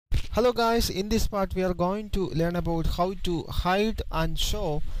Hello guys, in this part we are going to learn about how to hide and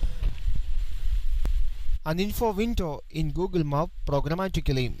show an info window in Google Map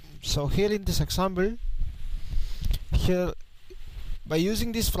programmatically. So here in this example, here by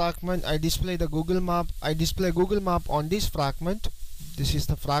using this fragment I display Google Map on this fragment. This is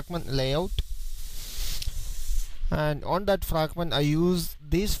the fragment layout, and on that fragment I use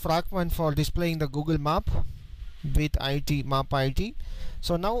this fragment for displaying the Google Map with map ID.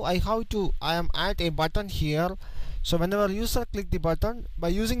 So now I am at a button here. So whenever user click the button, by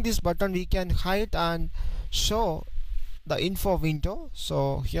using this button we can hide and show the info window.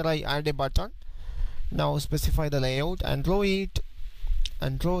 So here I add a button. Now specify the layout, Android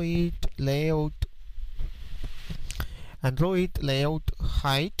layout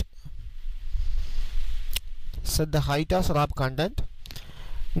height. Set the height as wrap content.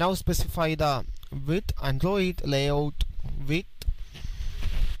 Now specify the width. Android layout width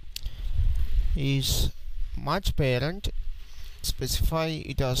is match parent. Specify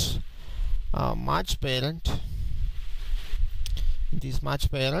it as match parent. It is match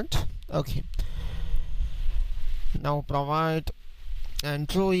parent. Okay. Now provide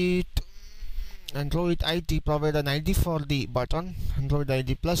Android ID. Provide an ID for the button. Android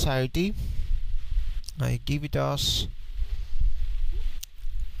ID plus ID. I give it as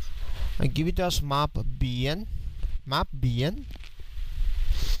map BN,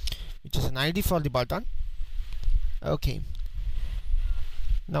 which is an ID for the button. Okay.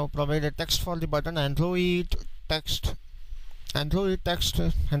 Now provide a text for the button. Android text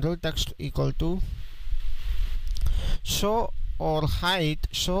equal to show or hide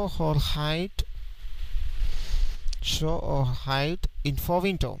info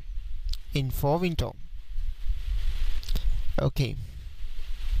window. Okay.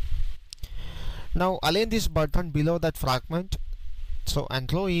 Now align this button below that fragment. So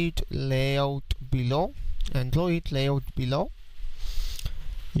Android layout below,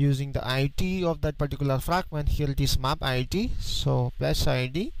 using the ID of that particular fragment. Here it is map ID, so plus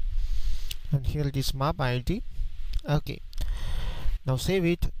ID, and here it is map ID. Okay. Now save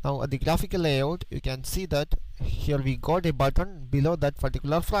it. Now at the graphical layout you can see that here we got a button below that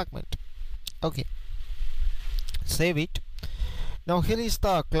particular fragment. Okay. Save it. Now here is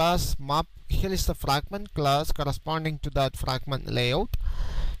the class map. Here is the fragment class corresponding to that fragment layout.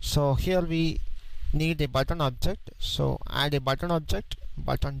 So here we need a button object. So add a button object,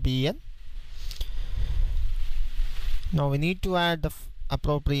 button BN. Now we need to add the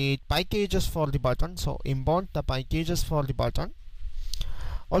appropriate packages for the button. So import the packages for the button.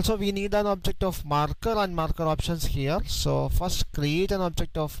 Also we need an object of marker and marker options here. So first create an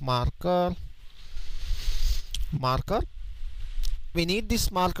object of marker. We need this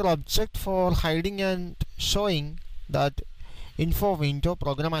marker object for hiding and showing that info window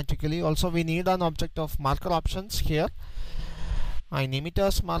programmatically. Also we need an object of marker options here. I name it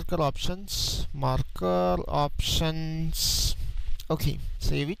as marker options. Okay,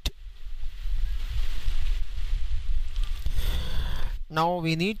 save it. Now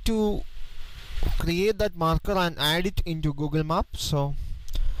we need to create that marker and add it into Google Maps. So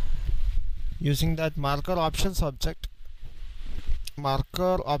using that marker options object,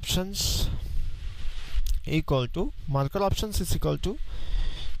 marker options is equal to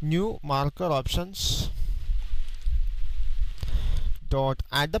new marker options dot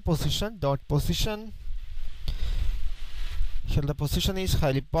add the position dot position. Here the position is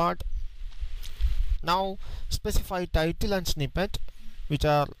helipad. Now specify title and snippet, which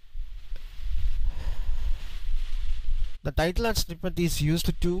are the title and snippet is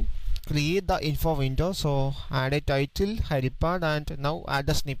used to create the info window. So add a title, helipad, and now add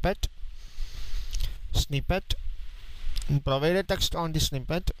a snippet, and provide a text on the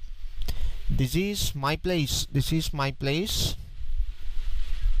snippet. This is my place.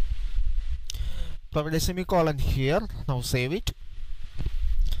 Provide a semicolon here. Now save it.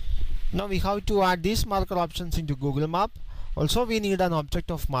 Now we have to add these marker options into Google Map. Also we need an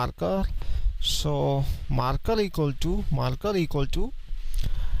object of marker. So marker equal to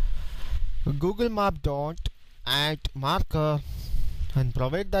Google Map dot add marker, and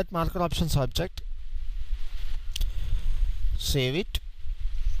provide that marker options object. Save it.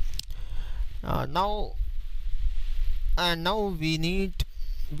 Now we need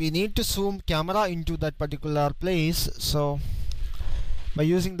to zoom camera into that particular place. So by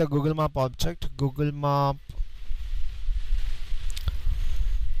using the Google Map object, Google Map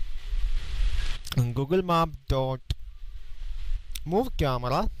dot move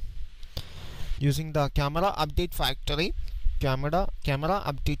camera, using the camera update factory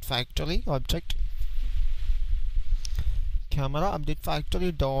object. camera update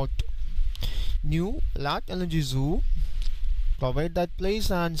factory dot new lat energy zoom, provide that place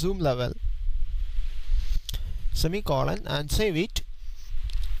and zoom level, semicolon, and save it.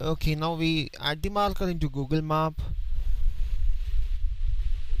 Okay, now we add the marker into Google Map.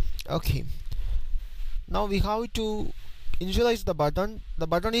 Okay, now we have to initialize the button. The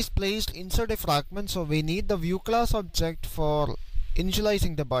button is placed inside a fragment, so we need the view class object for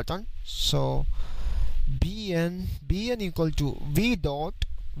initializing the button. So bn equal to v dot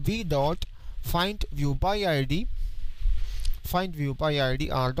find view by id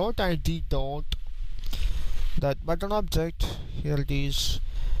r dot id dot that button object. Here it is.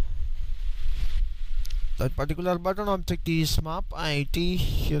 That particular button object is map id.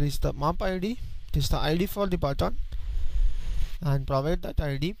 Here is the map id. It is the id for the button, and provide that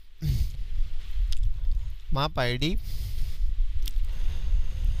id map id,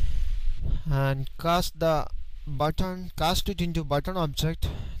 and cast it into button object.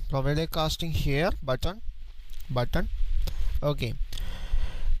 Provide a casting here, button. Okay,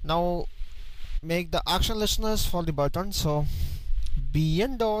 now make the action listeners for the button. So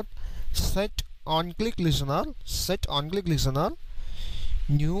bn dot set on click listener,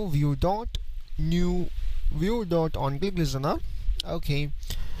 new view dot on click listener. Okay,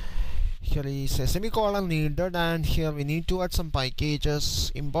 here is a semicolon needed, and here we need to add some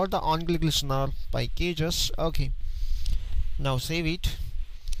packages. Import the on click listener packages. Okay, now save it,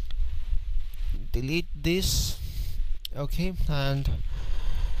 delete this. Okay, and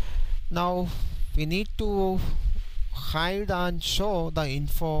now we need to hide and show the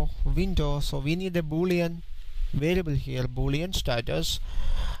info window, so we need a boolean variable here, boolean status.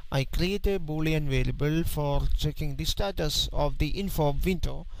 I create a boolean variable for checking the status of the info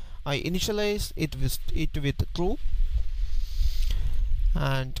window. I initialize it with true,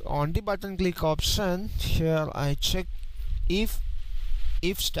 and on the button click option here I check if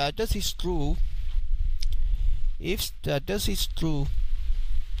status is true.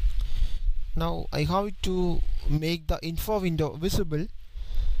 Now I have to make the info window visible.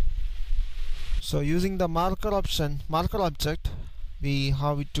 So using the marker object, we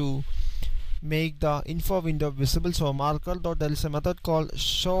have to make the info window visible. So marker dot, there is a method called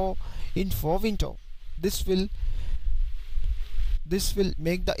show info window. This will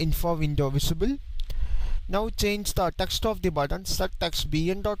make the info window visible. Now change the text of the button. Set text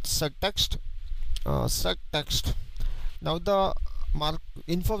bn dot set text. Now the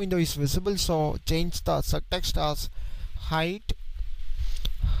info window is visible, so change the set text as hide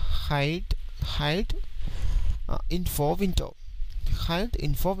info window.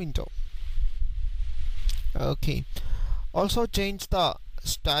 Okay, also change the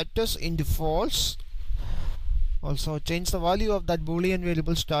status into false. Also change the value of that boolean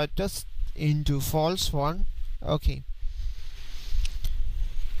variable status into false one. Okay,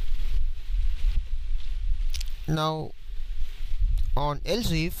 now on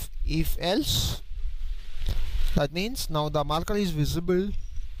else if else, that means now the marker is visible.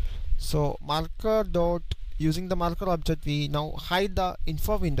 So marker dot, using the marker object, we now hide the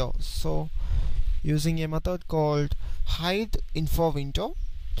info window. So using a method called hide info window,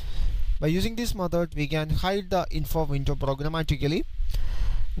 by using this method we can hide the info window programmatically.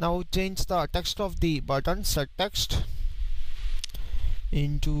 Now change the text of the button, set text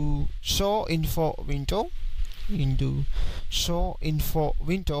into show info window,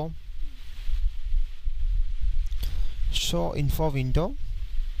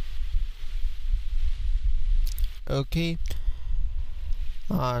 Okay,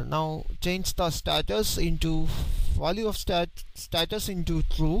 now change the status into value of status into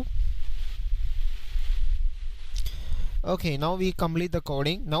true. Okay, now we complete the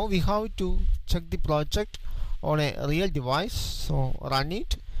coding. Now we have to check the project on a real device. So run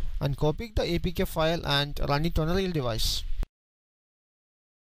it and copy the APK file and run it on a real device.